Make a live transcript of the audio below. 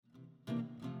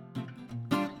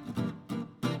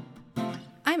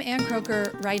I'm Ann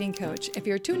Croker, writing coach. If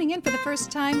you're tuning in for the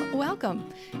first time, welcome.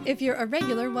 If you're a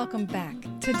regular, welcome back.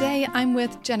 Today, I'm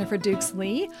with Jennifer Dukes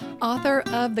Lee, author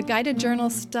of the guided journal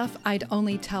Stuff I'd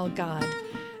Only Tell God.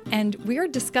 And we're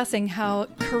discussing how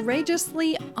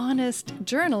courageously honest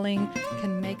journaling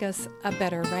can make us a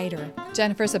better writer.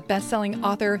 Jennifer's a best-selling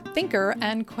author, thinker,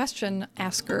 and question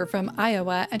asker from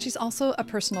Iowa, and she's also a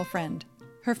personal friend.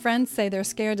 Her friends say they're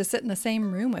scared to sit in the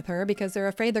same room with her because they're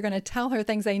afraid they're going to tell her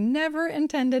things they never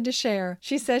intended to share.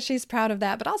 She says she's proud of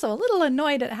that, but also a little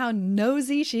annoyed at how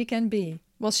nosy she can be.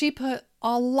 Well, she put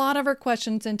a lot of her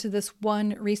questions into this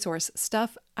one resource,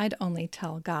 Stuff I'd Only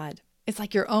Tell God. It's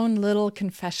like your own little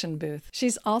confession booth.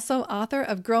 She's also author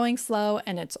of Growing Slow,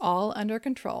 and It's All Under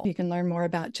Control. You can learn more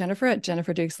about Jennifer at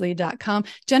jenniferdukeslee.com.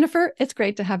 Jennifer, it's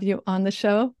great to have you on the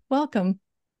show. Welcome.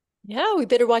 Yeah, we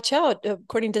better watch out.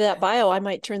 According to that bio, I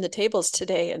might turn the tables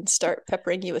today and start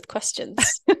peppering you with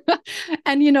questions.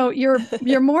 And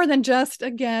you're more than just a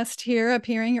guest here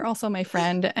appearing. You're also my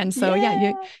friend. And so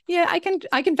I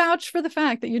can vouch for the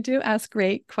fact that you do ask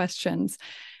great questions.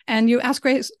 And you ask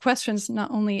great questions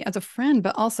not only as a friend,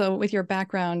 but also with your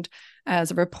background as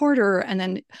a reporter, and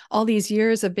then all these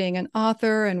years of being an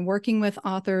author and working with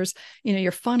authors.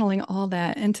 You're funneling all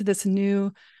that into this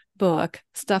new book,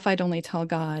 Stuff I'd Only Tell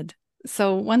God.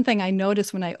 So one thing I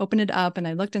noticed when I opened it up and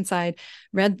I looked inside,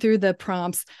 read through the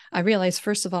prompts, I realized,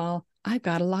 first of all, I've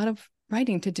got a lot of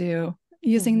writing to do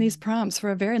using these prompts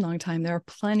for a very long time. There are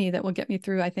plenty that will get me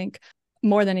through, I think,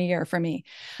 more than a year for me.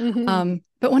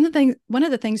 But one of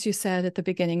the things you said at the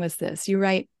beginning was this. You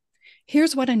write,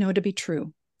 "Here's what I know to be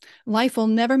true. Life will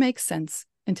never make sense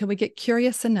until we get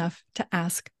curious enough to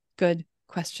ask good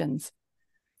questions."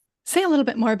 Say a little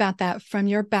bit more about that from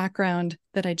your background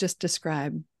that I just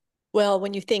described. Well,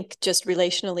 when you think just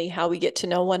relationally, how we get to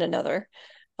know one another,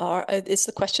 it's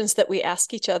the questions that we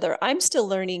ask each other. I'm still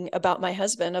learning about my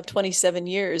husband of 27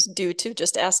 years due to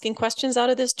just asking questions out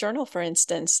of this journal, for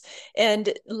instance.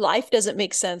 And life doesn't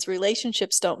make sense.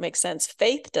 Relationships don't make sense.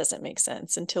 Faith doesn't make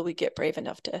sense until we get brave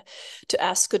enough to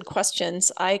ask good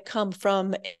questions. I come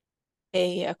from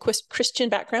a Christian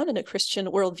background and a Christian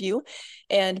worldview.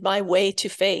 And my way to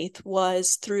faith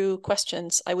was through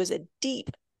questions. I was a deep,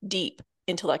 deep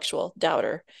intellectual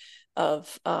doubter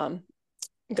of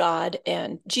God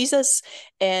and Jesus.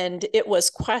 And it was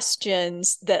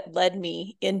questions that led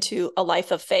me into a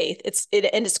life of faith.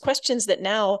 It's questions that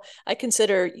now I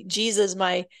consider Jesus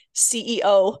my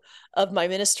CEO of my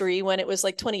ministry. When it was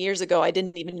like 20 years ago, I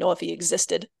didn't even know if he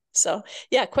existed. So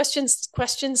yeah, questions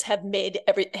have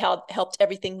helped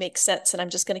everything make sense. And I'm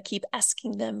just going to keep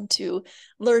asking them to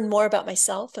learn more about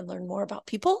myself and learn more about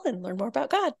people and learn more about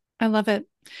God. I love it.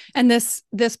 And this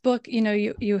book,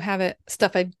 you have it,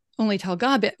 Stuff I Only Tell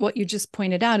God, but what you just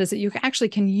pointed out is that you actually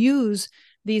can use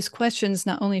these questions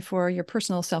not only for your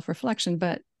personal self-reflection,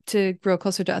 but to grow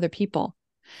closer to other people.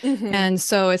 And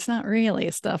so it's not really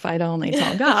stuff I'd only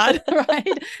tell God, right?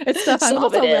 It's stuff I'm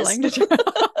also willing to do.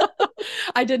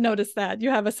 I did notice that you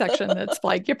have a section that's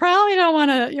like, you probably don't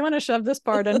want to shove this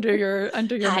part under your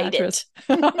mattress.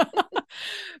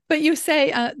 But you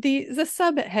say the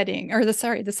subheading, or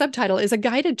the subtitle is A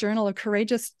Guided Journal of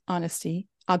Courageous Honesty,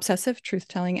 Obsessive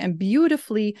Truth-Telling, and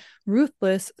Beautifully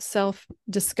Ruthless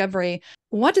Self-Discovery.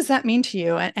 What does that mean to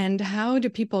you? And how do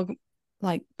people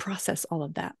process all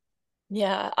of that?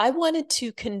 Yeah, I wanted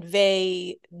to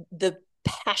convey the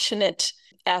passionate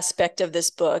aspect of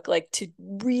this book, to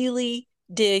really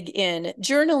dig in.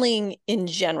 Journaling in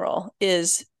general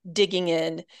is digging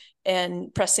in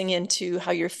and pressing into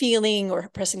how you're feeling, or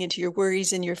pressing into your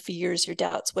worries and your fears, your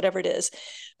doubts, whatever it is.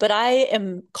 But I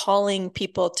am calling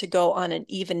people to go on an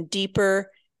even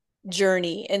deeper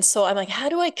journey. And so I'm like, how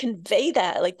do I convey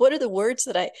that? What are the words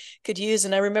that I could use?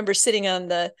 And I remember sitting on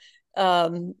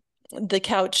the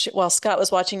couch while Scott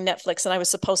was watching Netflix, and I was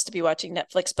supposed to be watching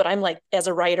Netflix, but I'm as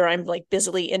a writer, I'm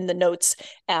busily in the notes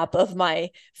app of my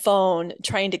phone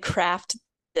trying to craft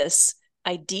this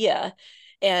idea.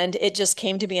 And it just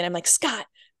came to me, and I'm like, Scott,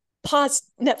 pause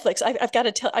Netflix. I've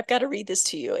got to read this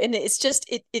to you. And it's just,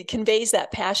 it conveys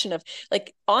that passion of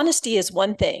honesty is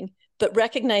one thing, but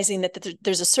recognizing that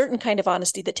there's a certain kind of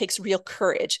honesty that takes real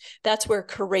courage. That's where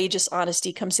courageous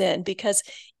honesty comes in, because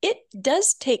it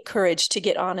does take courage to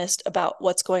get honest about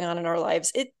what's going on in our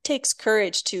lives. It takes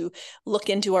courage to look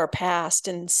into our past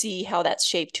and see how that's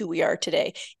shaped who we are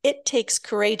today. It takes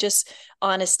courageous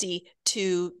honesty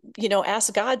to,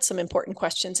 ask God some important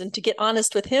questions and to get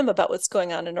honest with him about what's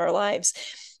going on in our lives.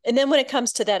 And then when it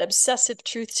comes to that obsessive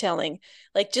truth telling,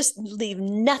 just leave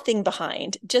nothing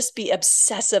behind, just be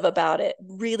obsessive about it,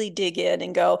 really dig in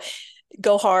and go,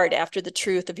 go hard after the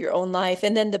truth of your own life.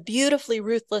 And then the beautifully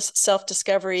ruthless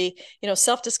self-discovery.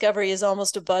 Self-discovery is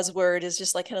almost a buzzword, is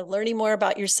just like kind of learning more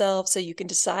about yourself so you can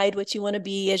decide what you want to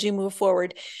be as you move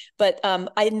forward. But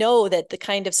I know that the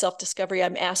kind of self-discovery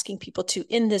I'm asking people to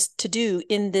do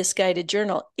in this guided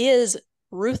journal is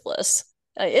ruthless.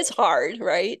 It's hard,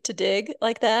 right, to dig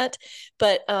like that.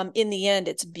 But in the end,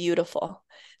 it's beautiful.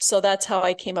 So that's how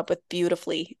I came up with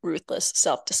beautifully ruthless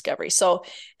self-discovery. So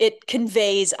it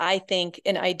conveys, I think,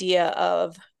 an idea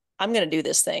of, I'm going to do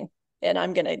this thing and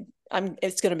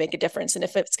it's going to make a difference. And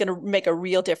if it's going to make a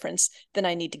real difference, then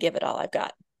I need to give it all I've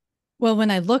got. Well,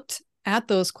 when I looked at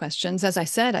those questions, as I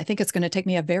said, I think it's going to take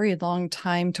me a very long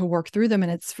time to work through them.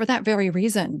 And it's for that very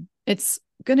reason. It's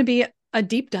going to be a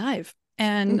deep dive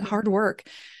and hard work.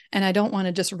 And I don't want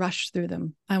to just rush through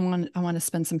them. I want to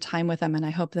spend some time with them. And I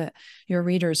hope that your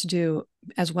readers do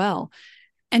as well.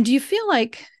 And do you feel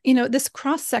like, this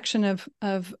cross section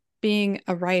of being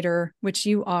a writer, which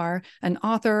you are, an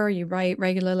author, you write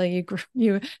regularly,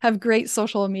 you have great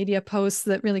social media posts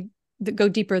that really go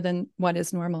deeper than what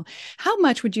is normal. How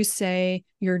much would you say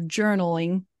your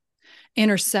journaling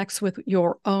intersects with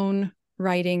your own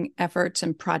writing efforts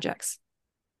and projects?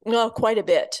 Well, quite a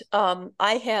bit.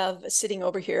 I have sitting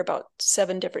over here about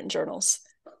 7 different journals.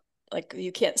 Like,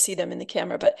 you can't see them in the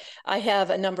camera, but I have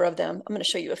a number of them. I'm going to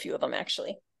show you a few of them,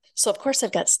 actually. So, of course,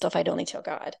 I've got stuff I'd only tell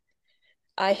God.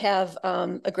 I have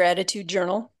a gratitude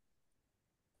journal.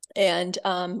 And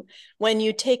when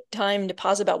you take time to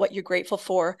pause about what you're grateful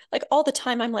for, like all the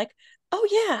time, I'm like, oh,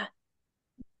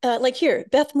 yeah. Like here,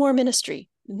 Beth Moore Ministry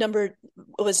number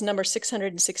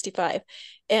 665.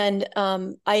 And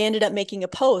I ended up making a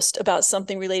post about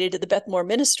something related to the Beth Moore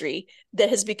Ministry that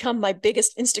has become my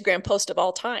biggest Instagram post of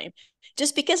all time,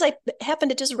 just because I happen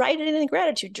to just write it in a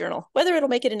gratitude journal. Whether it'll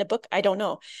make it in a book, I don't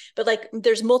know. But like,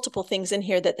 there's multiple things in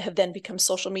here that have then become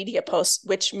social media posts,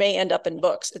 which may end up in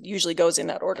books. It usually goes in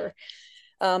that order.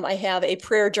 I have a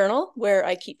prayer journal where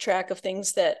I keep track of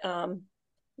things that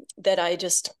I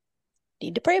just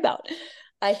need to pray about.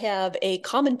 I have a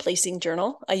commonplacing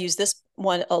journal. I use this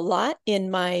one a lot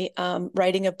in my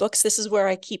writing of books. This is where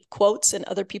I keep quotes and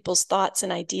other people's thoughts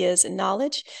and ideas and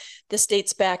knowledge. This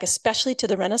dates back especially to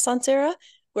the Renaissance era,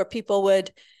 where people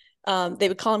would they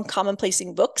would call them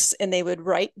commonplacing books, and they would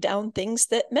write down things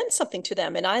that meant something to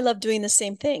them. And I love doing the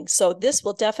same thing. So this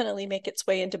will definitely make its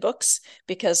way into books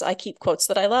because I keep quotes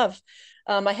that I love.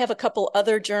 I have a couple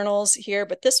other journals here,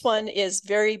 but this one is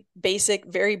very basic,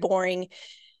 very boring.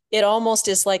 It almost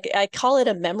is like, I call it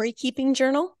a memory keeping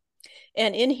journal.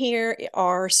 And in here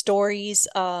are stories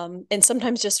and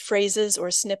sometimes just phrases or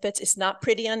snippets. It's not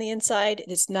pretty on the inside.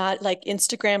 It's not like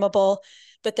Instagrammable,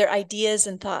 but they're ideas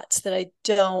and thoughts that I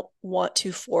don't want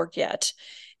to forget.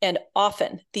 And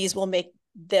often these will make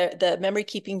the memory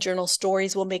keeping journal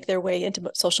stories will make their way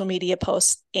into social media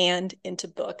posts and into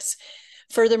books.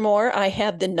 Furthermore, I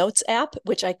have the Notes app,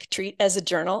 which I treat as a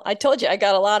journal. I told you I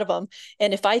got a lot of them.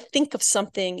 And if I think of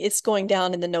something, it's going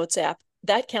down in the Notes app.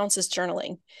 That counts as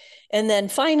journaling. And then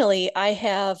finally, I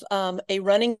have a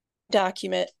running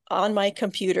document on my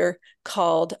computer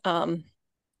called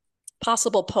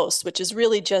Possible Posts, which is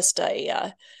really just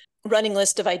a running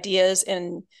list of ideas.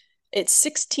 And it's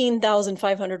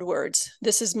 16,500 words.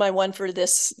 This is my one for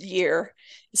this year.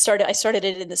 I started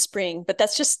it in the spring, but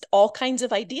that's just all kinds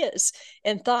of ideas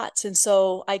and thoughts. And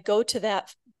so I go to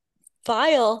that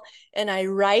file and I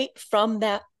write from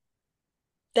that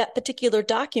particular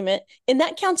document, and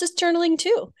that counts as journaling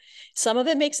too. Some of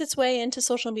it makes its way into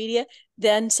social media,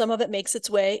 then some of it makes its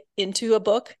way into a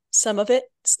book. Some of it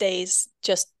stays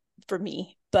just for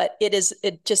me, but it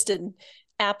just an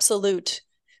absolute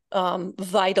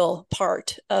vital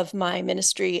part of my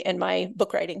ministry and my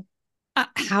book writing.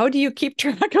 How do you keep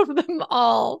track of them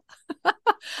all?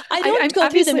 I don't go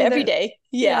through them every day.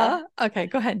 Yeah. Okay,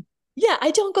 go ahead. Yeah,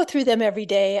 I don't go through them every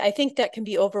day. I think that can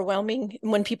be overwhelming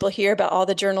when people hear about all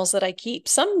the journals that I keep.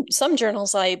 Some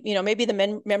journals maybe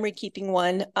the memory keeping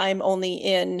one, I'm only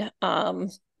in,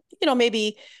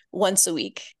 maybe once a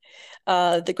week.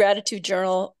 The gratitude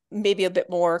journal, maybe a bit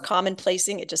more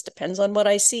commonplacing. It just depends on what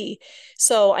I see.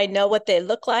 So I know what they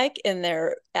look like and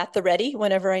they're at the ready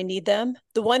whenever I need them.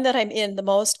 The one that I'm in the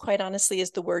most, quite honestly,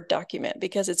 is the Word document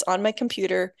because it's on my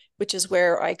computer, which is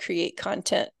where I create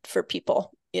content for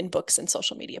people in books and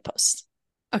social media posts.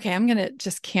 Okay, I'm going to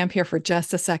just camp here for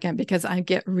just a second because I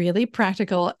get really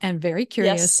practical and very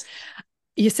curious. Yes.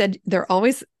 You said they're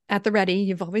always at the ready.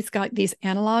 You've always got these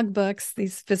analog books,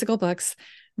 these physical books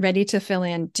ready to fill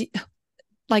in.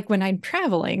 Like when I'm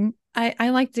traveling, I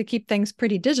like to keep things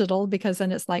pretty digital because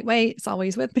then it's lightweight. It's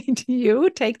always with me. Do you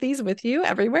take these with you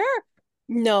everywhere?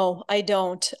 No, I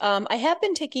don't. I have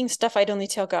been taking Stuff I'd Only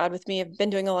Tell God with me. I've been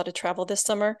doing a lot of travel this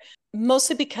summer,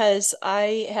 mostly because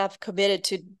I have committed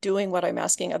to doing what I'm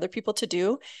asking other people to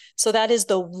do. So that is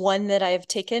the one that I have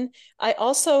taken. I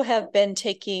also have been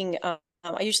taking,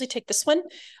 I usually take this one.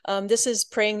 This is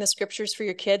praying the scriptures for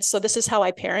your kids. So this is how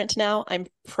I parent now. I'm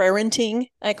parenting,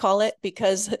 I call it,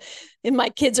 because my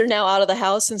kids are now out of the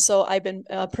house. And so I've been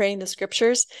praying the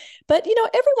scriptures. But,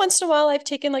 every once in a while, I've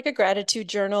taken like a gratitude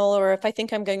journal, or if I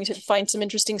think I'm going to find some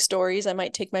interesting stories, I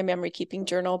might take my memory keeping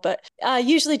journal. But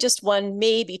usually just one,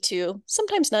 maybe two,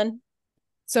 sometimes none.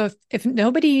 So if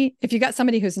you got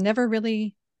somebody who's never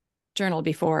really journaled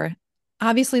before,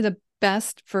 obviously the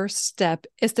best first step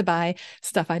is to buy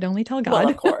Stuff I'd Only Tell God. Well,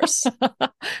 of course.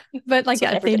 But like, that's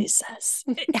what everybody says.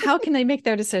 How can they make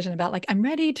their decision about like, I'm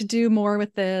ready to do more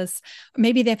with this?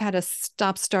 Maybe they've had a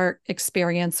stop-start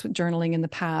experience with journaling in the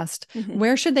past. Mm-hmm.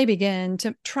 Where should they begin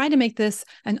to try to make this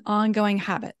an ongoing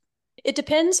habit? It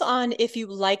depends on if you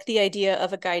like the idea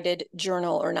of a guided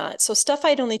journal or not. So Stuff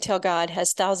I'd Only Tell God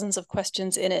has thousands of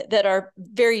questions in it that are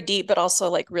very deep, but also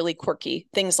like really quirky.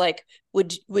 Things like,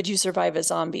 would you survive a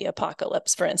zombie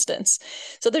apocalypse, for instance?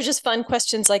 So there's just fun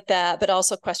questions like that, but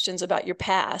also questions about your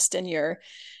past and your,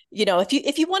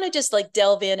 if you want to just like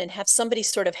delve in and have somebody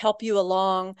sort of help you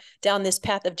along down this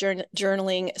path of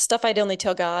journaling, Stuff I'd Only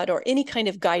Tell God or any kind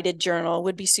of guided journal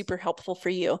would be super helpful for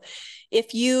you.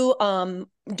 If you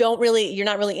you're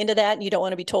not really into that and you don't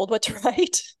want to be told what to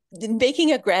write, then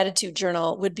making a gratitude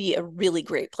journal would be a really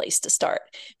great place to start,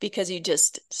 because you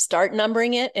just start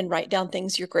numbering it and write down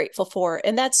things you're grateful for.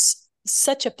 And that's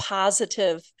such a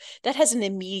positive, that has an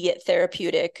immediate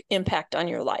therapeutic impact on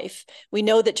your life. We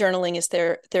know that journaling is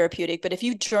therapeutic, but if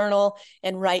you journal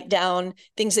and write down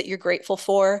things that you're grateful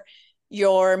for,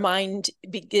 your mind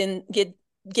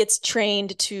gets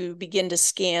trained to begin to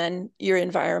scan your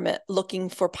environment, looking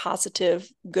for positive,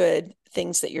 good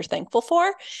things that you're thankful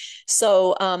for.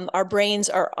 So our brains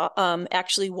are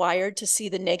actually wired to see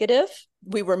the negative.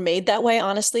 We were made that way,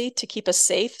 honestly, to keep us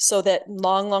safe, so that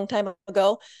long time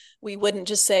ago, we wouldn't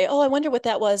just say, oh, I wonder what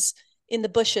that was in the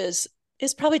bushes.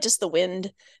 It's probably just the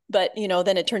wind. But,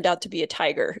 then it turned out to be a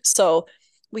tiger. So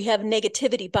we have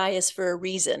negativity bias for a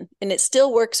reason. And it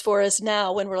still works for us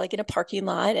now when we're like in a parking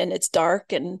lot and it's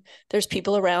dark and there's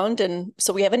people around. And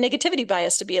so we have a negativity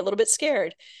bias to be a little bit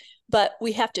scared. But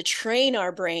we have to train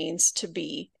our brains to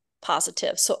be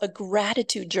positive. So a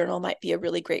gratitude journal might be a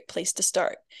really great place to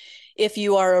start. If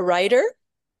you are a writer,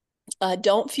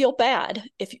 don't feel bad.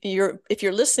 If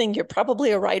you're listening, you're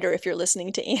probably a writer if you're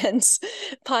listening to Anne's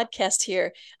podcast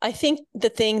here. I think the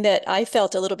thing that I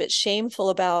felt a little bit shameful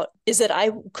about is that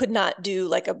I could not do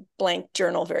like a blank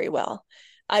journal very well.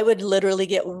 I would literally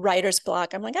get writer's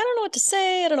block. I'm like, I don't know what to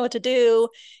say. I don't know what to do.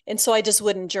 And so I just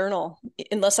wouldn't journal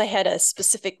unless I had a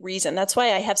specific reason. That's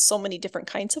why I have so many different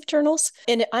kinds of journals.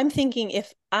 And I'm thinking,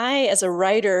 if I, as a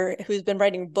writer who's been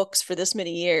writing books for this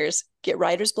many years, get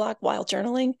writer's block while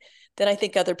journaling, then I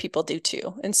think other people do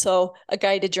too. And so a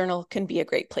guided journal can be a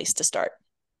great place to start.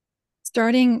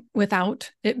 Starting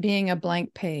without it being a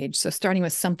blank page, so starting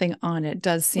with something on it,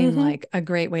 does seem like a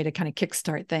great way to kind of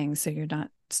kickstart things, so you're not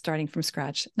starting from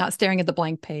scratch, not staring at the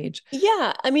blank page.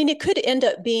 Yeah. I mean, it could end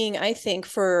up being, I think,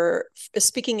 for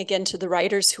speaking again to the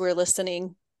writers who are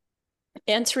listening,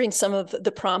 answering some of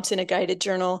the prompts in a guided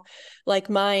journal like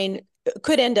mine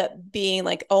could end up being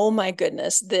like, oh my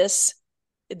goodness, this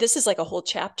is like a whole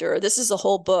chapter, or this is a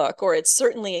whole book, or it's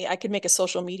certainly, I could make a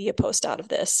social media post out of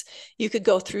this. You could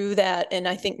go through that and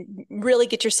I think really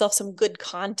get yourself some good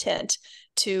content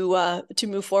to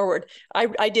move forward.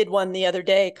 I did one the other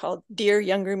day called Dear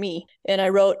Younger Me, and I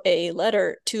wrote a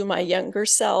letter to my younger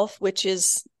self, which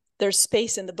is, there's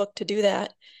space in the book to do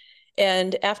that.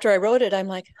 And after I wrote it, I'm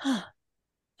like,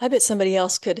 I bet somebody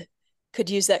else could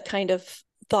use that kind of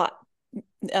thought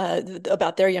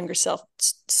about their younger self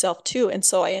too. And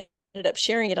so I ended up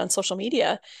sharing it on social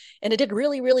media, and it did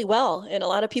really, really well. And a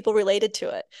lot of people related to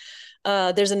it.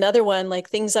 There's another one, like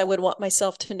things I would want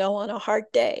myself to know on a hard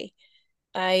day.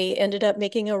 I ended up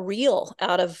making a reel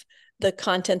out of the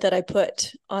content that I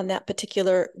put on that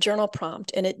particular journal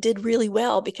prompt. And it did really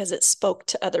well because it spoke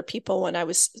to other people when I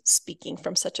was speaking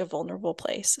from such a vulnerable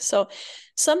place. So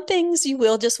some things you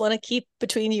will just want to keep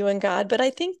between you and God. But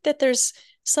I think that there's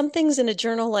some things in a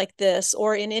journal like this,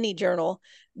 or in any journal,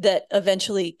 that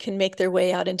eventually can make their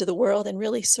way out into the world and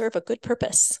really serve a good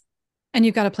purpose. And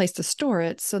you've got a place to store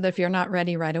it so that if you're not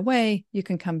ready right away, you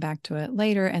can come back to it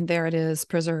later. And there it is,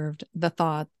 preserved, the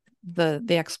thought, the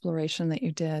exploration that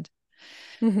you did.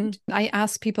 Mm-hmm. I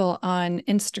asked people on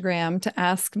Instagram to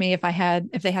ask me if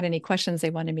they had any questions they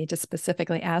wanted me to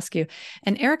specifically ask you.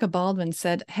 And Erica Baldwin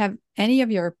said, have any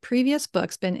of your previous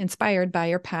books been inspired by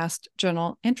your past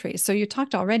journal entries? So you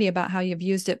talked already about how you've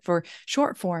used it for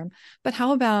short form, but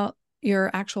how about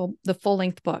the full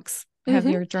length books? Have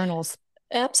Mm-hmm. your journals?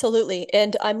 Absolutely.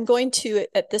 And I'm going to,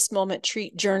 at this moment,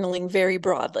 treat journaling very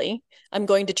broadly. I'm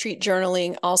going to treat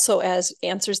journaling also as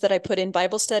answers that I put in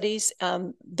Bible studies,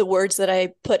 the words that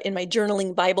I put in my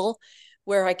journaling Bible,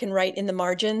 where I can write in the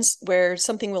margins, where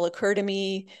something will occur to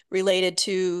me related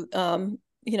to,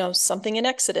 something in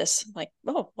Exodus, like,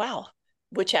 oh, wow,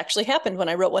 which actually happened when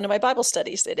I wrote one of my Bible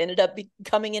studies. It ended up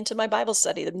coming into my Bible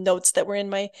study. The notes that were in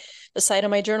the side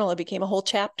of my journal, it became a whole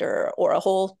chapter or a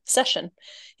whole session,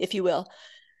 if you will.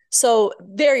 So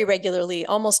very regularly,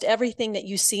 almost everything that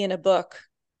you see in a book,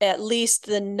 at least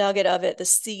the nugget of it, the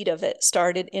seed of it,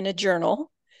 started in a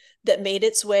journal that made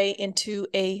its way into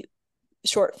a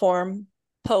short form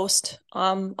post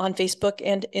on Facebook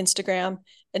and Instagram,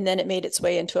 and then it made its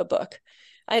way into a book.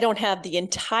 I don't have the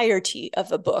entirety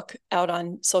of a book out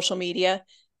on social media,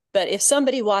 but if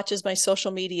somebody watches my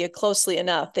social media closely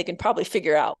enough, they can probably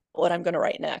figure out what I'm going to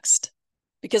write next,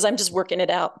 because I'm just working it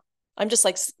out. I'm just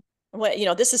like,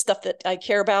 this is stuff that I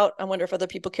care about. I wonder if other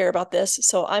people care about this.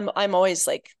 So I'm always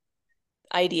like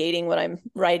ideating what I'm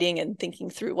writing and thinking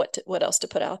through what else to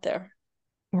put out there.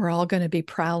 We're all going to be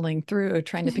prowling through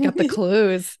trying to pick up the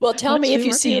clues. Well, tell me if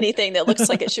you see on? anything that looks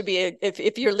like it should be.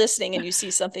 If you're listening and you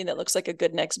see something that looks like a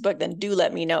good next book, then do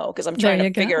let me know, because I'm trying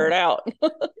to figure it out.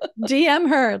 DM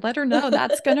her, let her know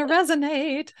that's going to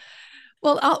resonate.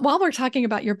 Well, while we're talking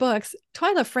about your books,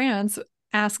 Twyla France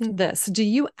asked this: do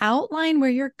you outline where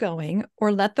you're going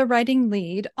or let the writing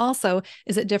lead? Also,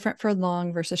 is it different for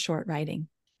long versus short writing?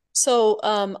 So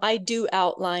I do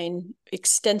outline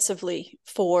extensively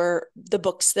for the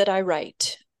books that I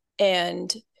write.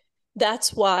 And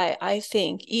that's why I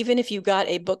think even if you got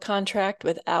a book contract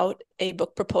without a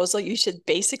book proposal, you should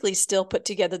basically still put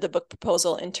together the book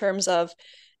proposal in terms of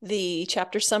the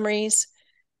chapter summaries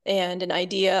and an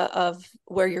idea of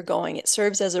where you're going. It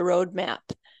serves as a roadmap.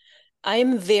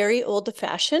 I'm very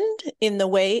old-fashioned in the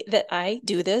way that I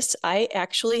do this. I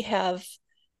actually have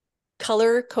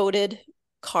color-coded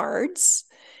cards,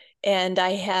 and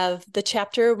I have the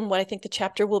chapter and what I think the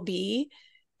chapter will be.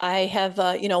 I have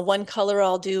one color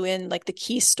I'll do in like the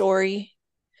key story,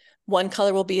 one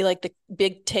color will be like the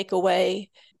big takeaway,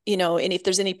 and if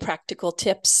there's any practical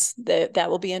tips, that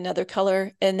will be another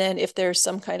color. And then if there's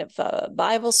some kind of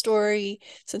Bible story,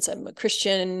 since I'm a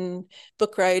Christian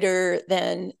book writer,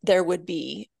 then there would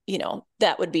be,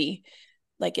 that would be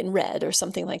like in red or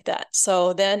something like that.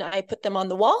 So then I put them on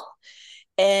the wall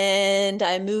and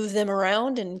I move them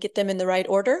around and get them in the right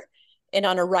order. And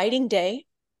on a writing day,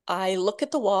 I look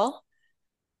at the wall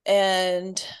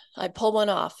and I pull one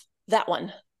off. That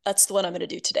one, that's the one I'm going to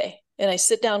do today. And I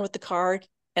sit down with the card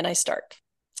and I start.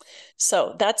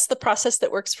 So that's the process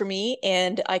that works for me.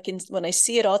 And I can, when I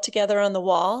see it all together on the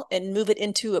wall, and move it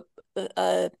into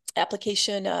a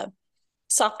application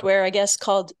software, I guess,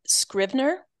 called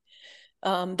Scrivener.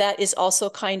 That is also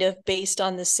kind of based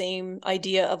on the same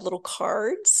idea of little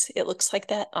cards. It looks like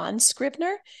that on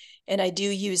Scrivener. And I do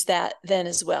use that then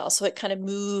as well. So it kind of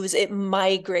moves, it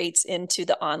migrates into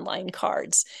the online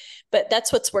cards. But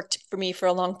that's what's worked for me for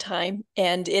a long time.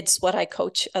 And it's what I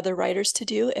coach other writers to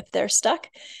do if they're stuck.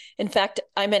 In fact,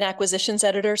 I'm an acquisitions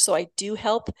editor, so I do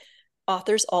help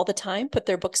authors all the time put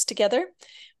their books together.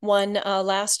 One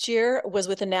last year was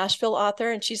with a Nashville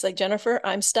author, and she's like, Jennifer,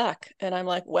 I'm stuck. And I'm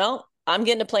like, well, I'm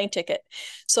getting a plane ticket.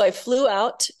 So I flew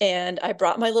out and I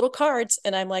brought my little cards,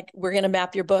 and I'm like, we're going to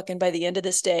map your book. And by the end of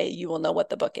this day, you will know what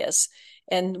the book is.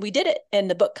 And we did it. And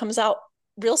the book comes out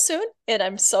real soon. And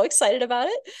I'm so excited about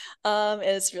it. And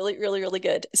it's really, really, really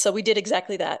good. So we did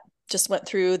exactly that. Just went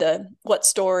through what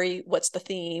story, what's the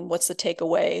theme, what's the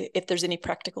takeaway, if there's any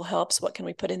practical helps, what can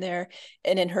we put in there?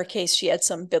 And in her case, she had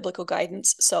some biblical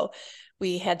guidance. So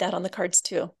we had that on the cards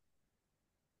too.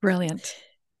 Brilliant.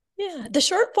 Yeah, the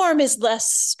short form is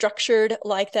less structured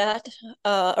like that,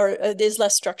 or it is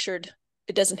less structured.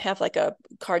 It doesn't have like a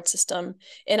card system.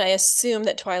 And I assume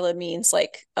that Twyla means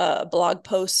like a blog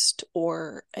post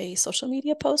or a social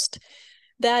media post.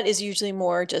 That is usually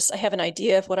more just, I have an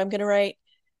idea of what I'm going to write.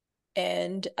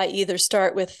 And I either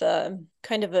start with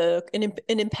kind of an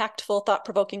impactful,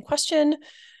 thought-provoking question,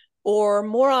 or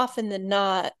more often than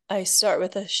not, I start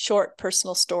with a short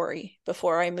personal story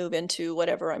before I move into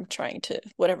whatever I'm trying to,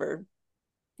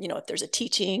 if there's a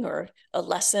teaching or a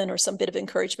lesson or some bit of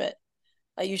encouragement.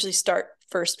 I usually start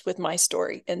first with my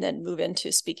story and then move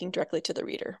into speaking directly to the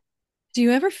reader. Do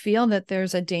you ever feel that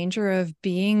there's a danger of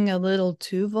being a little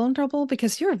too vulnerable?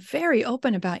 Because you're very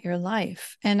open about your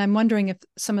life. And I'm wondering if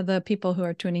some of the people who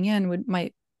are tuning in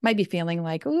might be feeling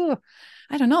like, oh,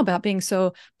 I don't know about being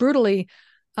so brutally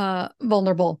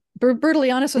vulnerable,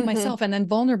 brutally honest with myself, and then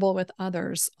vulnerable with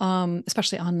others,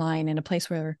 especially online in a place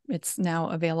where it's now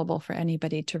available for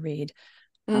anybody to read.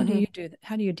 How do you do that?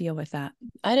 How do you deal with that?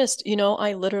 I just,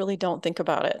 I literally don't think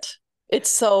about it. It's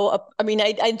so, I mean,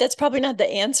 that's probably not the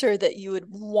answer that you would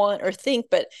want or think,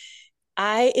 but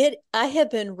I have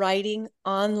been writing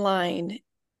online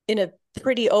in a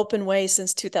pretty open way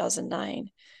since 2009.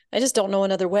 I just don't know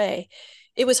another way.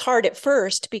 It was hard at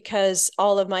first because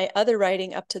all of my other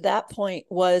writing up to that point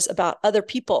was about other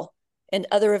people and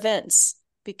other events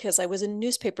because I was a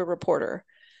newspaper reporter.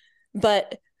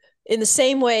 But in the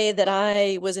same way that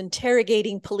I was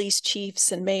interrogating police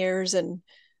chiefs and mayors and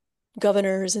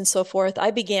governors and so forth,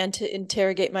 I began to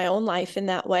interrogate my own life in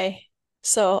that way.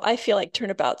 So I feel like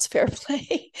turnabout's fair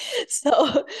play.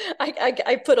 So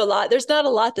I put a lot, there's not a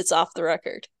lot that's off the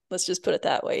record. Let's just put it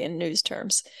that way in news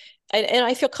terms. And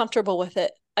I feel comfortable with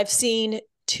it. I've seen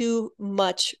too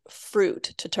much fruit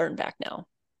to turn back now.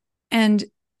 And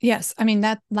yes, I mean,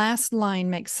 that last line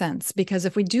makes sense because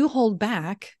if we do hold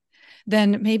back,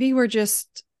 then maybe we're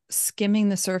just skimming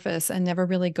the surface and never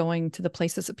really going to the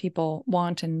places that people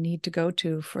want and need to go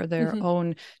to for their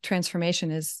own transformation.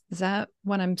 Is that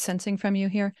what I'm sensing from you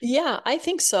here? Yeah, I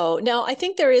think so. Now, I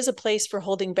think there is a place for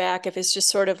holding back if it's just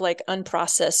sort of like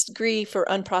unprocessed grief or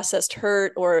unprocessed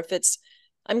hurt, or if it's,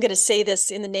 I'm going to say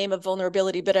this in the name of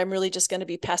vulnerability, but I'm really just going to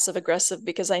be passive aggressive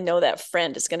because I know that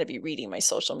friend is going to be reading my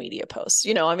social media posts.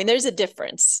 I mean, there's a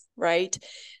difference, right?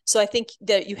 So I think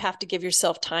that you have to give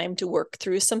yourself time to work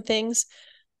through some things.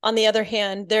 On the other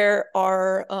hand, there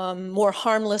are more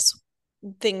harmless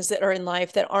things that are in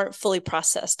life that aren't fully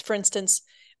processed. For instance,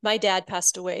 my dad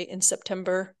passed away in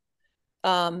September,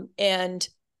 and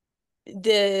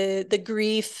the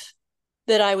grief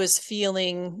that I was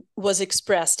feeling was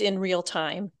expressed in real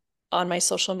time on my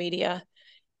social media.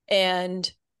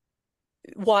 And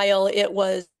while it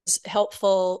was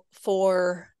helpful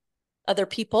for other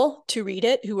people to read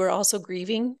it who were also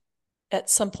grieving at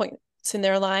some points in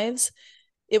their lives,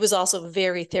 it was also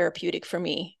very therapeutic for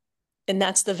me. And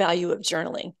that's the value of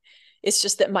journaling. It's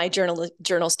just that my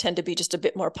journals tend to be just a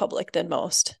bit more public than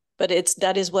most, but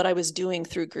that is what I was doing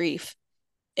through grief.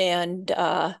 And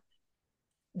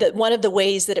that one of the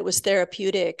ways that it was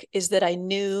therapeutic is that I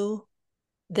knew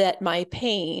that my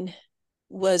pain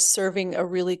was serving a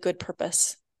really good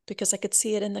purpose because I could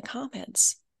see it in the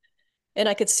comments and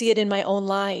I could see it in my own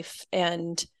life.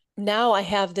 And now I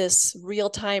have this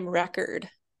real-time record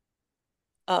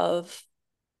of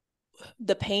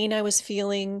the pain I was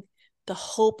feeling, the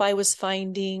hope I was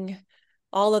finding,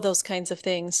 all of those kinds of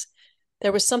things.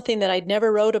 There was something that I'd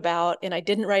never wrote about, and I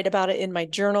didn't write about it in my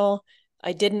journal.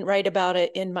 I didn't write about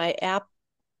it in my app,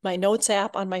 my notes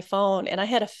app on my phone. And I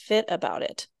had a fit about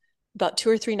it about 2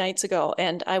 or 3 nights ago.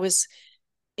 And I was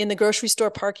in the grocery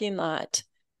store parking lot.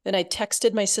 And I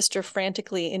texted my sister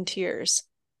frantically in tears.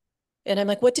 And I'm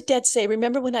like, what did Dad say?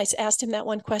 Remember when I asked him that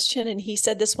one question and he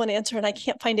said this one answer and I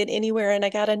can't find it anywhere and I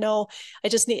got to know. I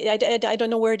just need, I don't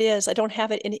know where it is. I don't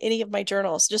have it in any of my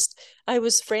journals. I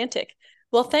was frantic.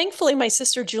 Well, thankfully, my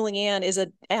sister Julianne is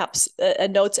a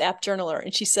notes app journaler.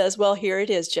 And she says, well, here it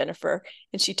is, Jennifer.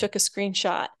 And she took a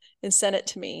screenshot and sent it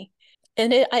to me.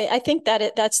 And I think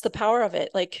that's the power of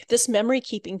it. Like this memory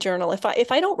keeping journal, if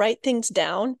I don't write things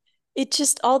down, it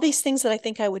just, all these things that I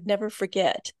think I would never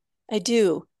forget, I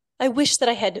do. I wish that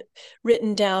I had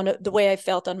written down the way I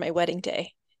felt on my wedding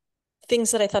day, things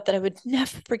that I thought that I would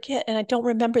never forget. And I don't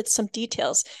remember some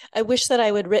details. I wish that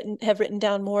I would have written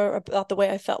down more about the way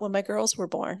I felt when my girls were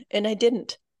born. And I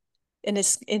didn't. And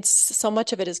it's so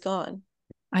much of it is gone.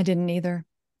 I didn't either.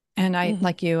 And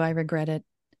like you, I regret it.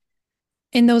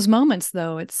 In those moments,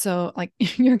 though, it's so like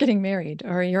you're getting married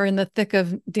or you're in the thick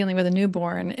of dealing with a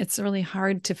newborn. It's really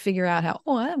hard to figure out how,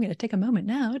 I'm going to take a moment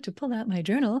now to pull out my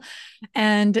journal.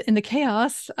 And in the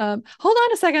chaos, hold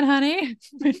on a second, honey.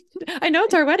 I know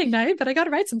it's our wedding night, but I got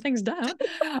to write some things down.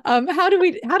 How do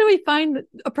we find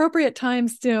appropriate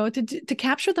times to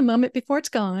capture the moment before it's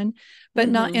gone, but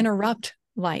not interrupt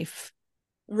life?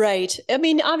 Right. I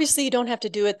mean, obviously you don't have to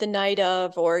do it the night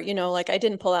of, or, like I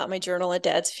didn't pull out my journal at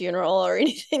Dad's funeral or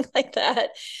anything like that.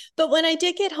 But when I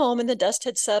did get home and the dust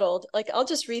had settled, like, I'll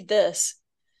just read this.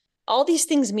 All these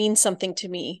things mean something to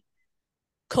me.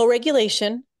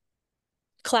 Co-regulation,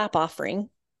 clap offering,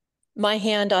 my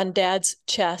hand on Dad's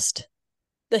chest,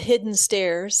 the hidden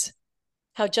stairs,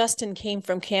 how Justin came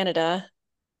from Canada,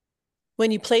 when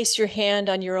you place your hand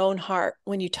on your own heart,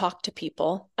 when you talk to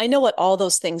people. I know what all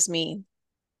those things mean.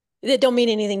 They don't mean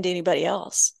anything to anybody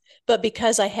else. But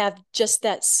because I have just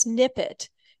that snippet,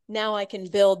 now I can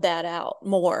build that out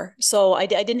more. So I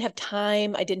didn't have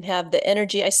time. I didn't have the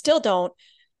energy. I still don't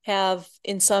have,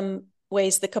 in some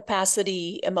ways, the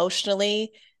capacity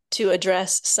emotionally to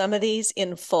address some of these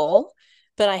in full.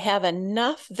 But I have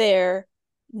enough there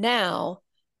now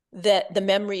that the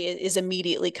memory is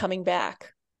immediately coming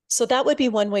back. So that would be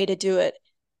one way to do it.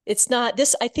 It's not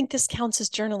this, I think this counts as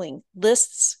journaling.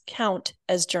 Lists count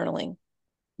as journaling.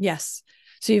 Yes.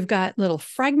 So you've got little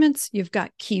fragments, you've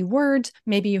got keywords,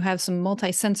 maybe you have some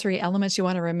multi-sensory elements you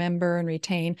want to remember and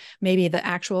retain. Maybe the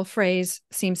actual phrase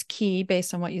seems key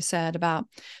based on what you said about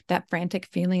that frantic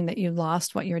feeling that you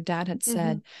lost what your dad had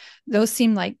said. Mm-hmm. Those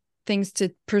seem like things to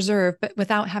preserve, but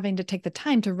without having to take the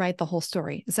time to write the whole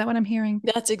story. Is that what I'm hearing?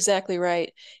 That's exactly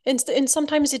right. And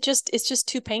sometimes it's just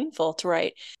too painful to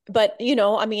write. But, you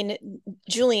know, I mean,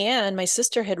 Julianne, my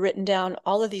sister, had written down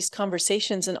all of these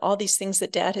conversations and all these things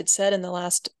that Dad had said in the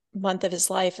last month of his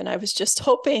life. And I was just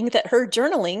hoping that her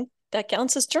journaling, that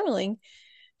counts as journaling,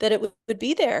 that it would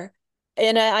be there.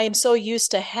 And I am so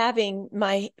used to having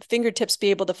my fingertips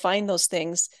be able to find those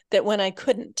things that when I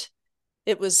couldn't,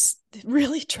 it was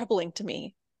really troubling to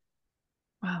me.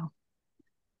 Wow.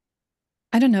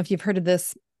 I don't know if you've heard of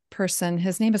this person.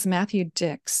 His name is Matthew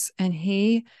Dix, and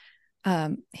he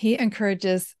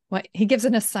encourages he gives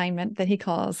an assignment that he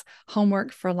calls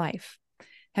homework for life.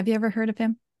 Have you ever heard of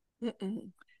him?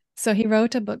 Mm-mm. So he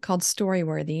wrote a book called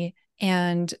Storyworthy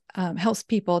and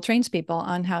trains people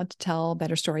on how to tell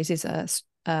better stories. He's a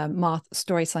Moth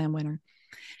Story Slam winner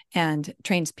and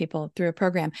trains people through a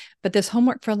program. But this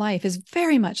homework for life is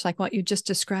very much like what you just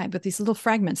described with these little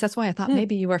fragments. That's why I thought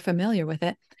maybe you were familiar with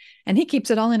it. And he keeps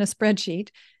it all in a spreadsheet,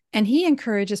 and he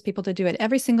encourages people to do it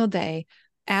every single day.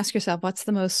 Ask yourself, what's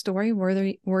the most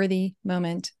story-worthy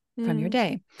moment from your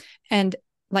day? And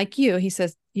like you, he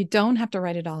says, you don't have to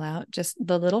write it all out, just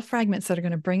the little fragments that are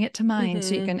going to bring it to mind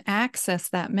so you can access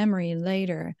that memory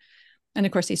later. And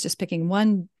of course, he's just picking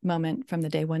one moment from the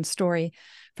day, one story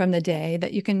from the day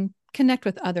that you can connect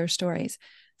with other stories.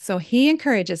 So he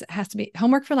encourages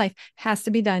homework for life has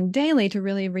to be done daily to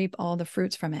really reap all the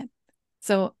fruits from it.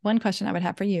 So one question I would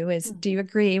have for you is, do you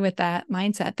agree with that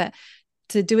mindset that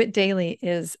to do it daily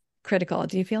is critical?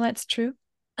 Do you feel that's true?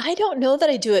 I don't know that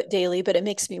I do it daily, but it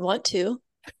makes me want to,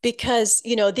 because,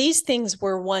 you know, these things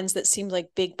were ones that seemed like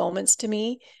big moments to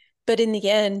me. But in the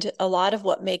end, a lot of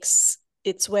what makes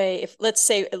its way, if let's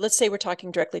say we're talking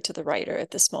directly to the writer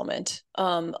at this moment,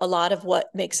 a lot of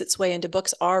what makes its way into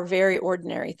books are very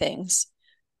ordinary things.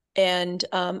 And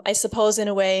I suppose in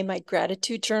a way my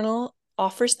gratitude journal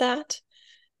offers that,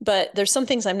 but there's some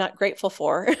things I'm not grateful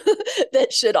for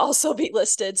that should also be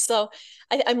listed. So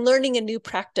I'm learning a new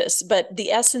practice, but the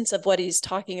essence of what he's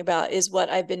talking about is what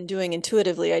I've been doing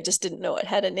intuitively. I just didn't know it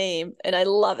had a name, and I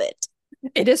love it.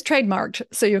 It is trademarked,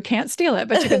 so you can't steal it,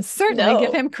 but you can certainly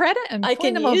give him credit and I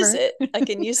point can him use over. it. I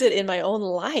can use it in my own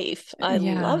life. I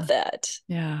love that.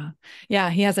 Yeah.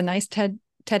 Yeah. He has a nice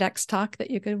TEDx talk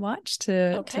that you could watch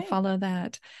to follow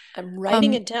that. I'm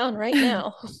writing it down right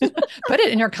now. Put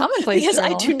it in your commonplace because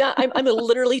journal. I do not. I'm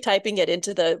literally typing it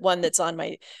into the one that's on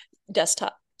my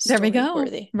desktop. There we go.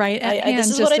 Right at hand.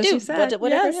 This is what I do.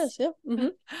 Whatever it is. Yeah. Mm-hmm.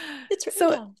 It's written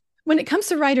down. When it comes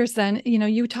to writers, then, you know,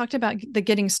 you talked about the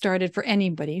getting started for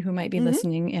anybody who might be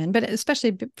listening in, but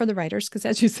especially for the writers, because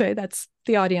as you say, that's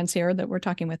the audience here that we're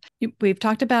talking with. We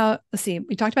talked about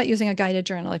using a guided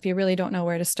journal if you really don't know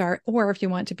where to start, or if you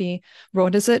want to be,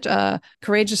 what is it?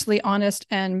 Courageously honest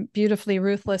and beautifully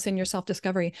ruthless in your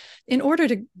self-discovery. In order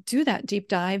to do that deep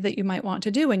dive that you might want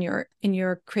to do in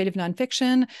your creative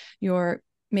nonfiction,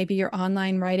 maybe your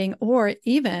online writing, or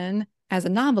even as a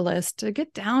novelist, to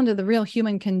get down to the real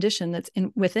human condition that's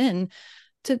within,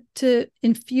 to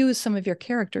infuse some of your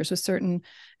characters with certain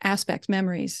aspects,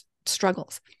 memories,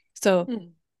 struggles. So,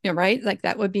 right, like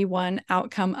that would be one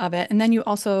outcome of it. And then you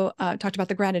also talked about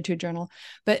the gratitude journal.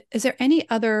 But is there any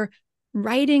other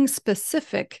writing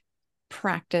specific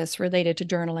practice related to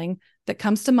journaling that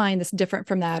comes to mind that's different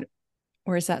from that?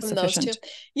 Or is that sufficient? Those two?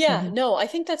 Yeah, no, I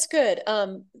think that's good.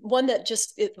 One that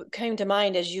just came to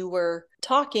mind as you were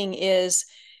talking is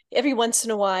every once in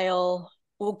a while,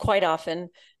 well, quite often,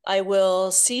 I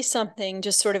will see something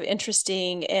just sort of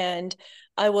interesting, and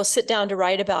I will sit down to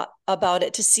write about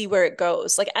it to see where it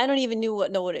goes. Like I don't even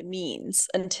know what it means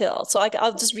until. So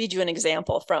I'll just read you an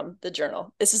example from the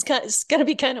journal. It's going to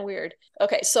be kind of weird.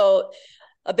 Okay, so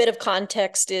a bit of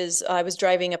context is I was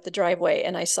driving up the driveway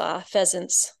and I saw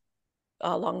pheasants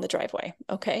along the driveway.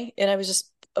 Okay. And I was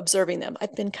just observing them.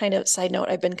 I've been kind of, side note,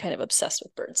 I've been kind of obsessed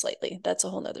with birds lately. That's a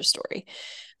whole nother story.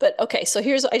 But okay. So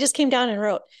I just came down and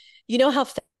wrote, you know how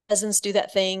pheasants do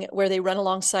that thing where they run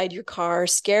alongside your car,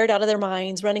 scared out of their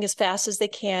minds, running as fast as they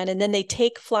can, and then they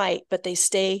take flight, but they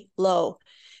stay low.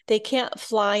 They can't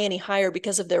fly any higher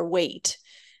because of their weight.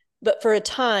 But for a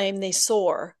time, they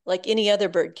soar like any other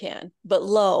bird can, but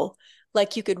low,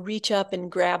 like you could reach up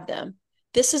and grab them.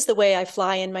 This is the way I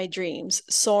fly in my dreams,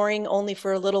 soaring only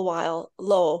for a little while,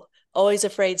 low, always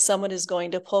afraid someone is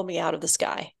going to pull me out of the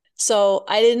sky. So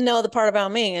I didn't know the part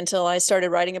about me until I started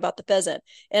writing about the pheasant.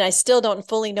 And I still don't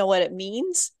fully know what it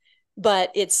means, but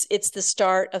it's the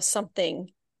start of something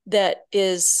that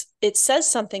is, it says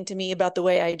something to me about the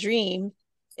way I dream.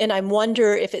 And I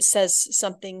wonder if it says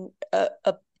something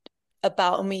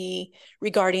about me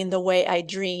regarding the way I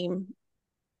dream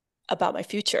about my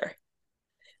future.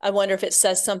 I wonder if it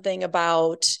says something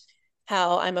about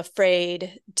how I'm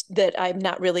afraid that I'm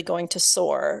not really going to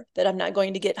soar, that I'm not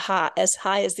going to get as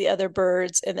high as the other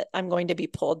birds, and that I'm going to be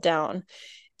pulled down.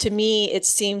 To me, it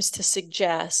seems to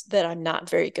suggest that I'm not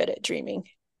very good at dreaming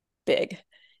big.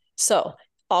 So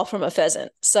all from a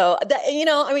pheasant. So that,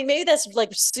 I mean, maybe that's like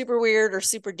super weird or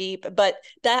super deep, but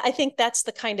that, I think that's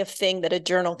the kind of thing that a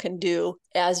journal can do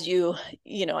as you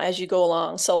go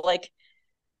along. So like,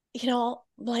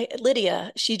 like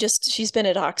Lydia, she's been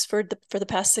at Oxford for the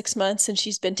past 6 months, and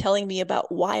she's been telling me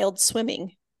about wild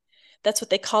swimming. That's what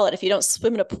they call it. If you don't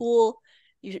swim in a pool,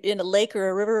 you're in a lake or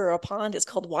a river or a pond, it's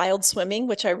called wild swimming,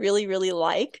 which I really, really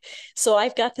like. So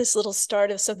I've got this little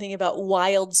start of something about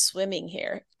wild swimming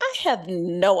here. I have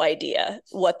no idea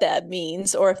what that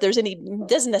means, or if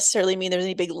doesn't necessarily mean there's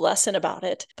any big lesson about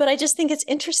it, but I just think it's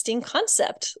interesting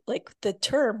concept, like the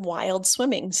term wild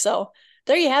swimming. So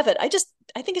there you have it. I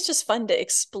think it's just fun to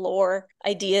explore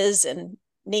ideas and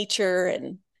nature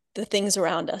and the things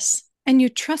around us. And you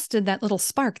trusted that little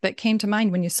spark that came to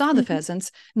mind when you saw the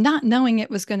pheasants, not knowing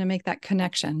it was going to make that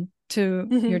connection to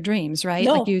your dreams, right?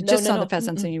 No, like you just saw the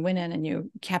pheasants Mm-mm. and you went in and you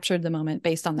captured the moment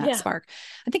based on that spark.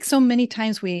 I think so many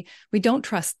times we don't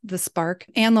trust the spark.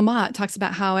 Anne Lamott talks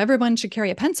about how everyone should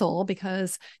carry a pencil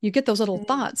because you get those little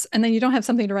thoughts and then you don't have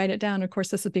something to write it down. Of course,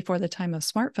 this is before the time of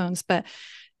smartphones, but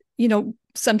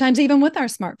sometimes even with our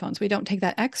smartphones, we don't take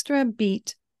that extra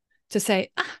beat to say,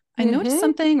 I noticed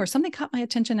something or something caught my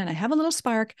attention and I have a little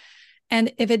spark.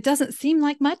 And if it doesn't seem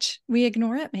like much, we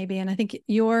ignore it maybe. And I think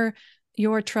your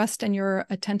trust and your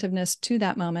attentiveness to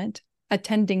that moment,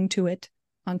 attending to it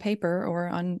on paper or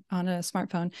on a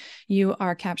smartphone, you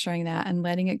are capturing that and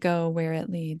letting it go where it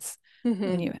leads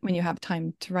when you have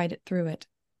time to write it through it.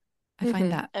 I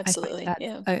find that absolutely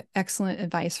excellent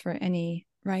advice for any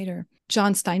writer.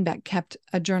 John Steinbeck kept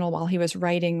a journal while he was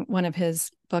writing one of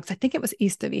his books. I think it was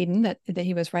East of Eden that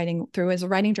he was writing through as a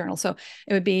writing journal. So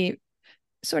it would be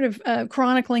sort of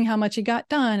chronicling how much he got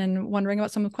done and wondering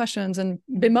about some of the questions and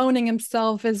bemoaning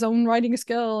himself, his own writing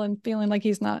skill, and feeling like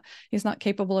he's not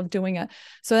capable of doing it.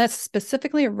 So that's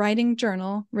specifically a writing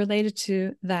journal related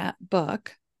to that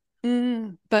book.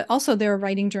 But also there are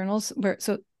writing journals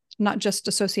not just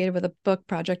associated with a book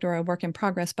project or a work in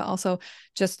progress, but also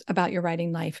just about your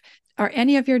writing life. Are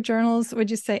any of your journals, would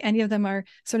you say any of them are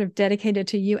sort of dedicated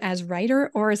to you as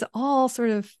writer, or is it all sort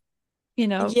of,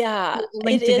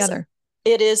 linked together?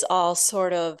 It is all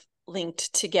sort of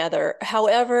linked together.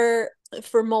 However,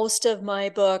 for most of my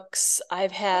books,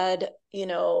 I've had,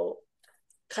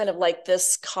 kind of like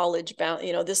this college bound,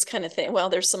 this kind of thing. Well,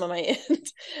 there's some of my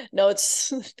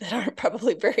notes that aren't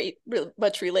probably very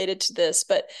much related to this,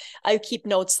 but I keep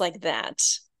notes like that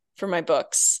for my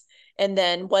books. And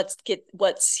then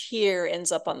what's here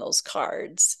ends up on those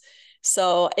cards.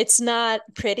 So it's not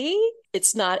pretty.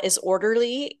 It's not as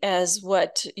orderly as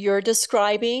what you're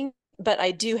describing, but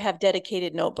I do have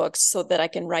dedicated notebooks so that I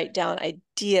can write down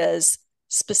ideas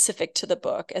specific to the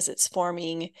book as it's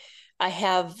forming. I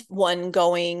have one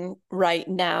going right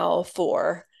now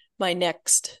for my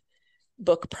next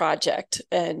book project,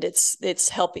 and it's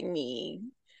helping me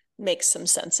make some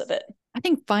sense of it. I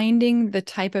think finding the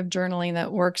type of journaling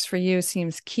that works for you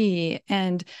seems key.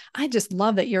 And I just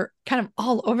love that you're kind of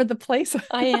all over the place.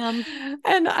 I am.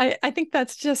 And I think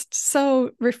that's just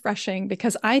so refreshing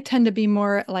because I tend to be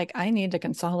more like, I need to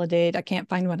consolidate. I can't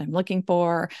find what I'm looking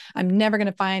for. I'm never going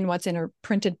to find what's in or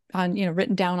printed on,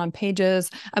 written down on pages.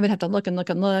 I would have to look and look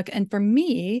and look. And for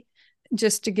me,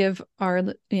 just to give our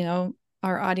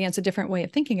audience a different way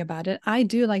of thinking about it, I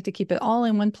do like to keep it all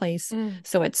in one place.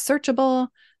 So it's searchable.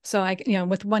 So I,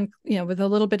 with with a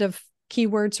little bit of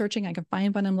keyword searching, I can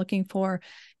find what I'm looking for.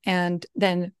 And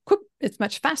then it's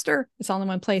much faster. It's all in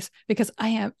one place because I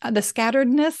am the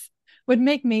scatteredness would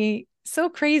make me so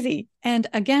crazy. And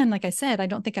again, like I said, I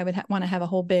don't think I would want to have a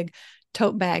whole big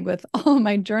tote bag with all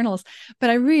my journals, but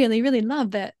I really, really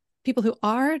love that people who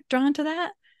are drawn to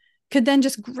that could then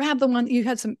just grab the one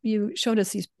you showed us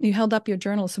these, you held up your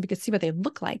journals so we could see what they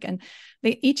look like. And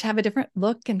they each have a different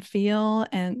look and feel.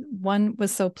 And one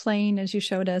was so plain as you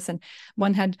showed us, and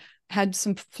one had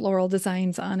some floral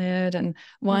designs on it. And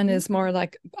one is more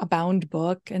like a bound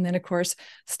book. And then of course,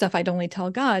 Stuff I'd Only Tell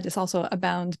God is also a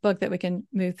bound book that we can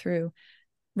move through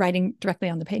writing directly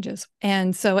on the pages.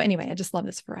 And so anyway, I just love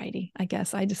this variety. I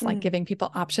guess I just like giving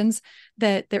people options,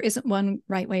 that there isn't one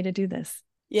right way to do this.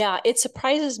 Yeah, it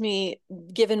surprises me,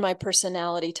 given my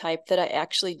personality type, that I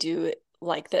actually do it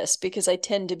like this, because I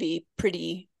tend to be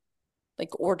pretty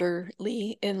like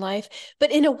orderly in life.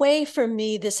 But in a way, for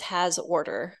me, this has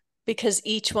order because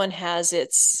each one has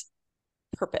its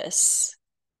purpose.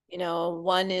 You know,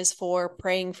 one is for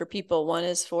praying for people, one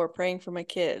is for praying for my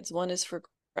kids, one is for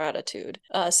gratitude.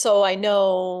 So I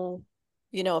know,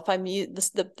 you know, if I'm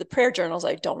the prayer journals,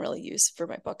 I don't really use for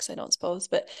my books, I don't suppose,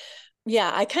 but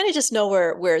yeah, I kind of just know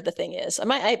where the thing is.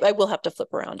 I will have to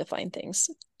flip around to find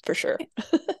things for sure.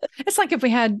 It's like if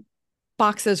we had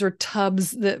boxes or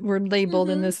tubs that were labeled,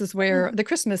 and this is where the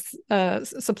Christmas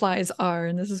supplies are,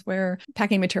 and this is where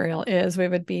packing material is. We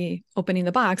would be opening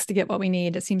the box to get what we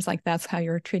need. It seems like that's how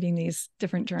you're treating these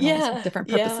different journals with different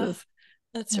purposes.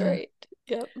 That's right.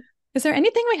 Yep. Is there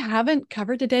anything we haven't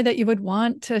covered today that you would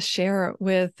want to share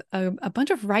with a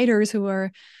bunch of writers who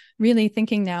are really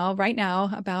thinking right now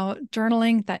about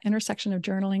journaling, that intersection of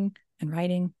journaling and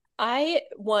writing? I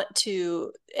want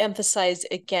to emphasize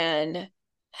again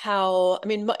how, I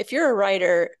mean, if you're a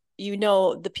writer, you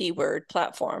know the P word,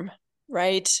 platform,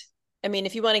 right? I mean,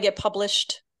 if you want to get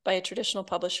published by a traditional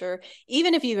publisher,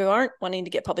 even if you aren't wanting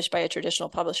to get published by a traditional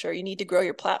publisher, you need to grow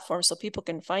your platform so people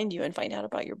can find you and find out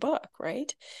about your book,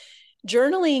 right?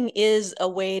 Journaling is a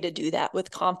way to do that with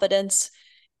confidence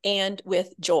and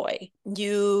with joy.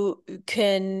 You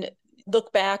can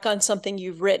look back on something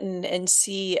you've written and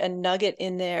see a nugget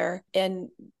in there, and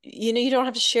you know, you don't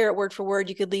have to share it word for word.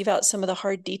 You could leave out some of the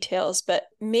hard details, but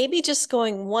maybe just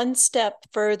going one step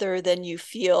further than you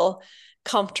feel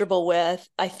comfortable with,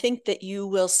 I think that you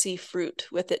will see fruit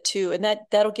with it too, and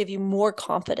that'll give you more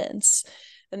confidence,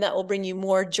 and that will bring you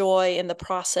more joy in the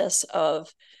process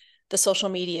of the social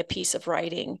media piece of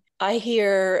writing. I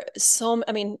hear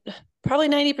probably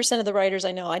 90% of the writers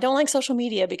I know, I don't like social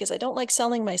media because I don't like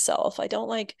selling myself.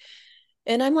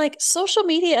 And I'm like, social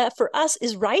media for us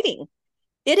is writing.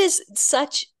 It is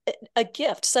such a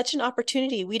gift, such an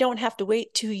opportunity. We don't have to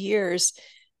wait 2 years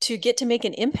to get to make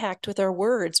an impact with our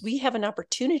words. We have an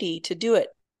opportunity to do it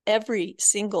every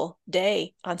single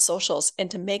day on socials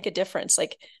and to make a difference,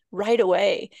 like right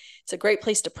away. It's a great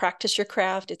place to practice your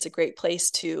craft. It's a great place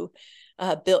to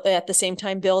build, at the same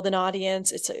time, build an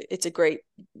audience. It's a great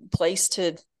place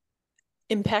to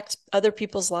impact other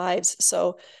people's lives.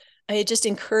 So I just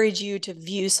encourage you to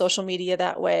view social media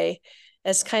that way,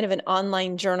 as kind of an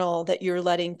online journal that you're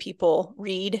letting people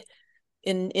read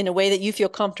in a way that you feel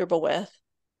comfortable with,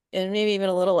 and maybe even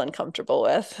a little uncomfortable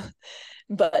with,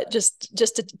 but just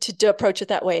to approach it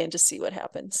that way and just see what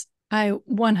happens. I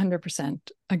 100%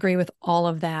 agree with all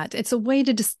of that. It's a way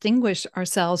to distinguish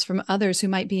ourselves from others who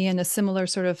might be in a similar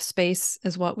sort of space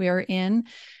as what we are in.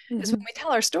 Because when we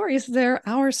tell our stories, they're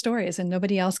our stories, and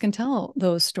nobody else can tell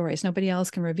those stories. Nobody else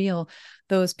can reveal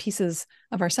those pieces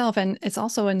of ourselves. And it's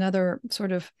also another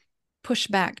sort of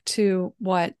pushback to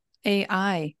what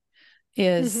AI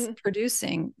is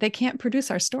producing. They can't produce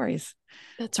our stories.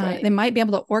 That's right. They might be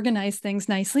able to organize things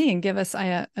nicely and give us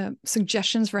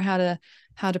suggestions for how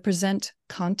to present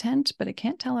content, but it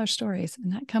can't tell our stories.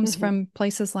 And that comes from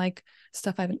places like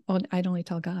Stuff I'd Only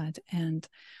Tell God. And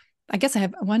I guess I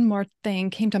have one more thing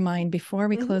came to mind before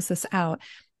we close this out.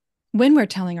 When we're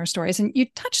telling our stories, and you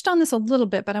touched on this a little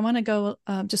bit, but I want to go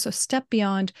just a step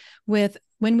beyond with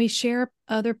when we share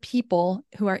other people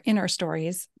who are in our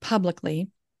stories publicly,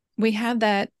 we have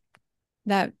that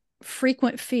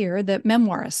frequent fear that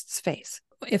memoirists face.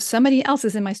 If somebody else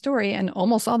is in my story, and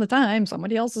almost all the time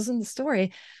somebody else is in the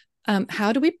story,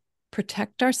 how do we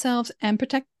protect ourselves and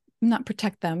not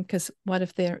protect them? Because what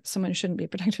if they're someone who shouldn't be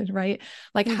protected, right?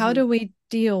 Like, how do we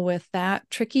deal with that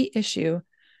tricky issue?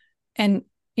 And,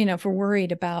 you know, if we're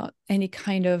worried about any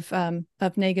kind of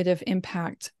negative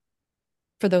impact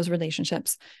for those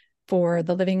relationships, for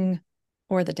the living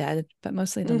or the dead, but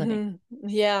mostly the living.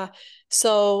 Yeah.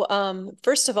 So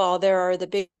first of all, there are the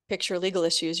big picture legal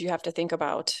issues you have to think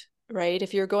about, right?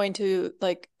 If you're going to,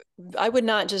 like, I would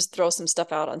not just throw some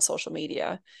stuff out on social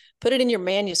media. Put it in your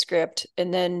manuscript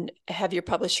and then have your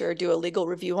publisher do a legal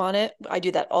review on it. I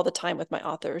do that all the time with my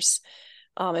authors.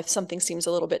 if something seems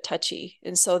a little bit touchy.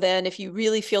 And so then if you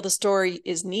really feel the story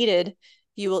is needed,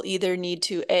 you will either need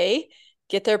to A,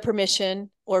 get their permission,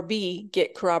 or B,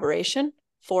 get corroboration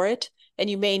for it. And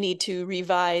you may need to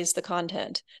revise the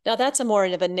content. Now that's a more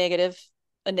of a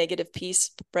negative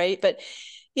piece, right? But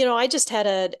I just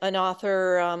had an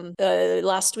author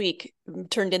last week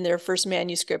turned in their first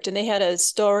manuscript, and they had a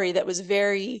story that was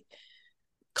very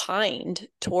kind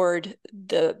toward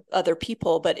the other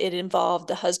people, but it involved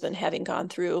the husband having gone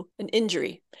through an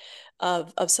injury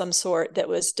of some sort that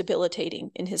was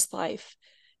debilitating in his life.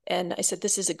 And I said,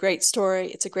 this is a great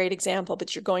story. It's a great example,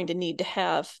 but you're going to need to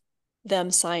have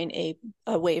them sign a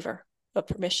waiver of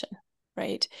permission.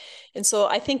 Right. And so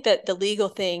I think that the legal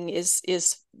thing is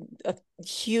a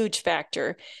huge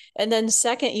factor. And then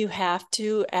second, you have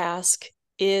to ask,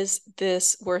 is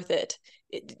this worth it?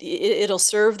 It'll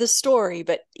serve the story,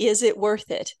 but is it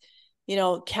worth it?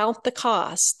 Count the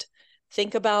cost.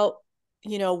 Think about,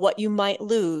 what you might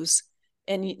lose.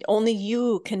 And only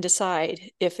you can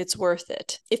decide if it's worth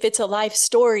it. If it's a life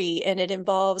story and it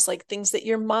involves like things that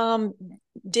your mom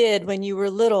did when you were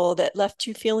little that left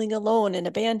you feeling alone and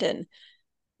abandoned,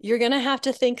 you're going to have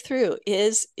to think through,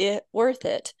 is it worth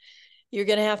it? You're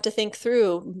going to have to think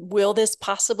through, will this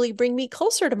possibly bring me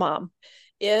closer to mom?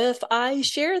 If I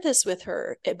share this with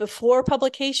her before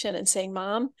publication and saying,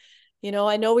 Mom,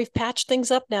 I know we've patched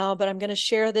things up now, but I'm going to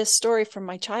share this story from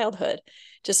my childhood,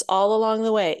 just all along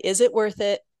the way. Is it worth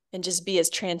it? And just be as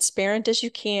transparent as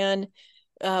you can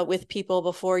with people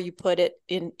before you put it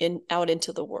out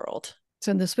into the world.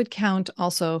 So this would count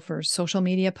also for social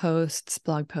media posts,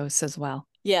 blog posts as well.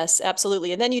 Yes,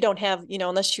 absolutely. And then you don't have,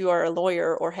 unless you are a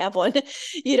lawyer or have one,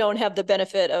 you don't have the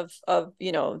benefit of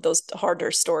those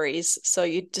harder stories. So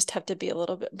you just have to be a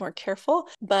little bit more careful.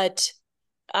 But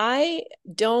I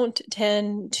don't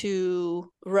tend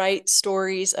to write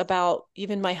stories about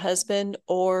even my husband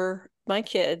or my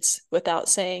kids without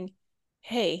saying,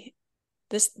 hey,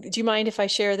 do you mind if I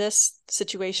share this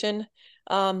situation?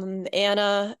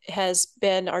 Anna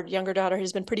our younger daughter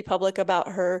has been pretty public about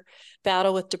her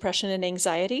battle with depression and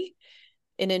anxiety.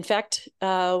 And in fact,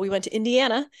 we went to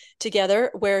Indiana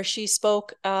together where she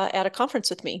spoke at a conference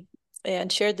with me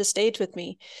and shared the stage with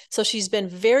me. So she's been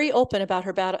very open about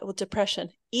her battle with depression.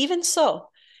 Even so,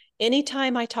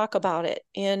 anytime I talk about it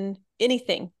in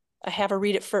anything, I have her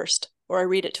read it first, or I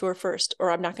read it to her first, or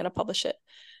I'm not going to publish it.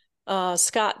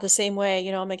 Scott, the same way,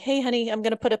 I'm like, hey, honey, I'm going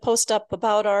to put a post up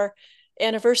about our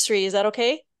anniversary. Is that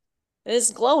okay?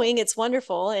 It's glowing. It's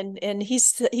wonderful. And he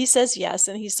says yes,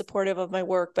 and he's supportive of my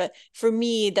work. But for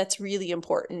me, that's really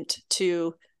important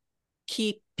to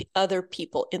keep other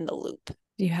people in the loop.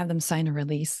 Do you have them sign a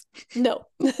release? No.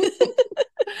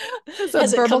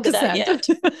 Hasn't come to that yet.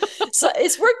 So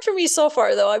it's worked for me so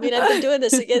far, though. I mean, I've been doing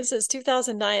this again since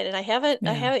 2009, and I haven't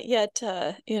yet,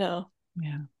 Yeah.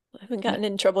 I haven't gotten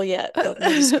in trouble yet. We'll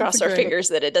just cross our fingers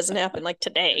that it doesn't happen like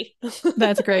today.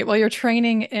 That's great. Well, you're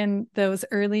training in those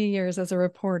early years as a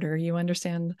reporter. You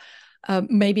understand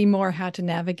maybe more how to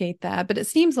navigate that. But it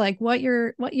seems like what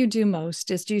you do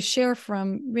most is you share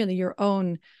from really your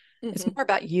own. Mm-hmm. It's more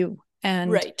about you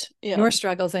and your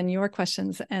struggles and your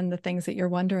questions and the things that you're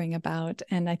wondering about.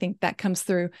 And I think that comes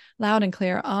through loud and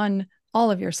clear on all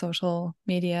of your social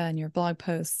media and your blog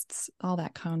posts, all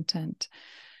that content.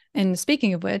 And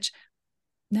speaking of which,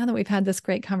 now that we've had this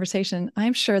great conversation,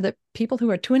 I'm sure that people who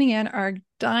are tuning in are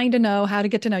dying to know how to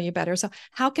get to know you better. So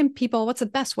what's the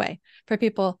best way for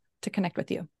people to connect with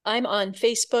you? I'm on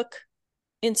Facebook,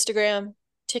 Instagram,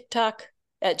 TikTok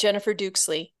at Jennifer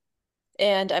Dukesley.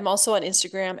 And I'm also on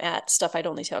Instagram at Stuff I'd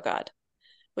Only Tell God,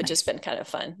 which has been kind of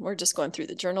fun. We're just going through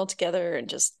the journal together and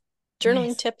just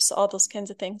journaling tips, all those kinds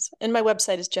of things. And my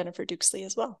website is Jennifer Dukesley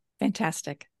as well.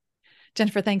 Fantastic.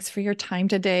 Jennifer, thanks for your time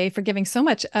today, for giving so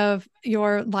much of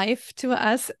your life to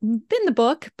us in the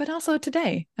book, but also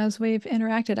today as we've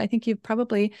interacted. I think you've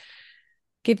probably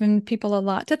given people a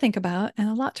lot to think about and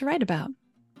a lot to write about.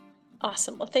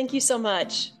 Awesome. Well, thank you so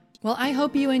much. Well, I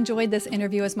hope you enjoyed this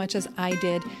interview as much as I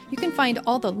did. You can find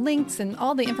all the links and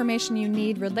all the information you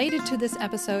need related to this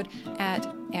episode at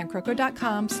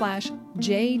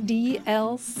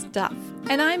anncroker.com/JDL-stuff.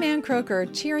 And I'm Ann Croker,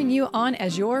 cheering you on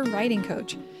as your writing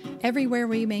coach. Everywhere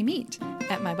we may meet,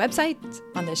 at my website,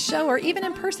 on this show, or even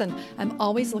in person, I'm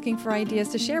always looking for ideas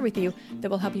to share with you that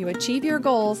will help you achieve your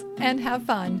goals and have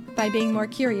fun by being more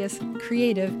curious,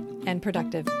 creative, and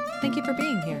productive. Thank you for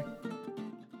being here.